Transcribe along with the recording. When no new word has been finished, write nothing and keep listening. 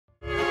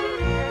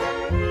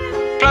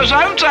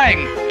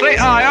Presenting the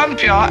Iron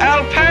Pure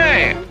LP.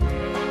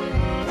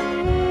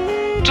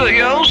 Do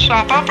you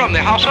suffer from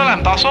the hustle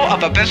and bustle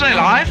of a busy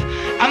life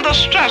and the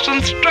stress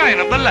and strain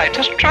of the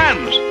latest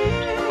trends?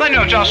 Then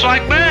you're just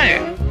like me,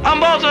 a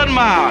modern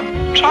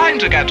man, trying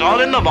to get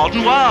on in the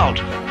modern world.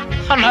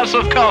 Unless,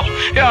 of course,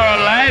 you're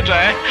a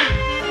lady.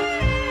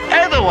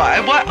 Either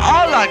way, well,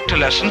 I like to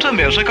listen to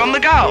music on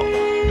the go.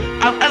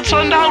 And it's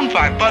a known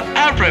fact, but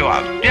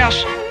everyone,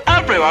 yes,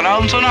 everyone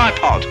owns an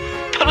iPod.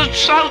 But it's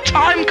so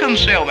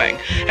time-consuming,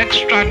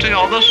 extracting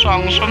all the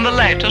songs from the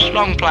latest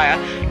long player,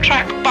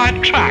 track by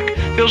track,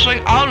 using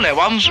only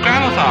one's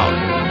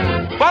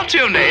gramophone. What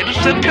you need is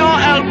the Pure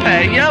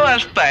LP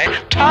USB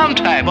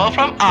turntable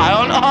from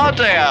Ion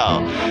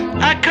Audio.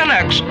 It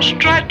connects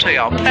straight to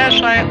your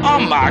PC or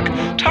Mac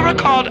to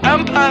record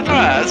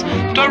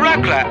MP3s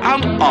directly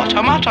and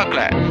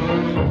automatically.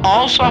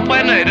 All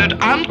software needed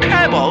and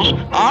cables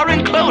are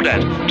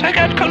included to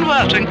get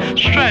converting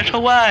straight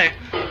away.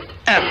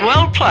 It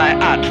will play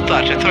at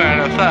 33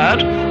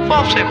 1/3,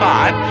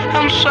 45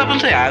 and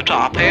 78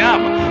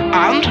 RPM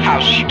and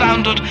has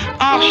standard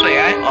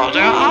RCA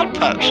audio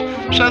outputs,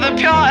 so the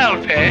Pure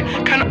LP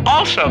can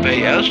also be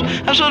used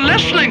as a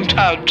listening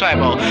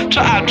turntable to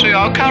add to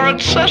your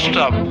current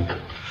system.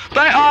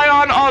 The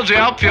Ion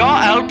Audio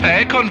Pure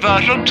LP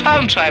conversion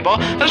turntable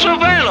is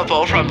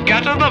available from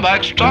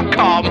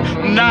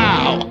GetintheMix.com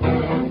now.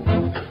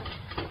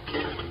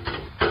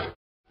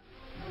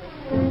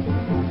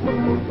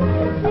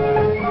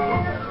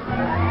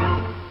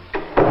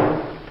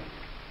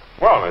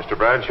 Well, Mr.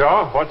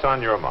 Bradshaw, what's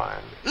on your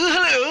mind?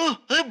 Hello,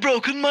 I've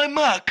broken my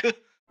Mac.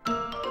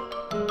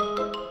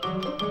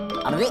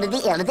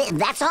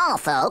 That's all,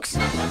 folks.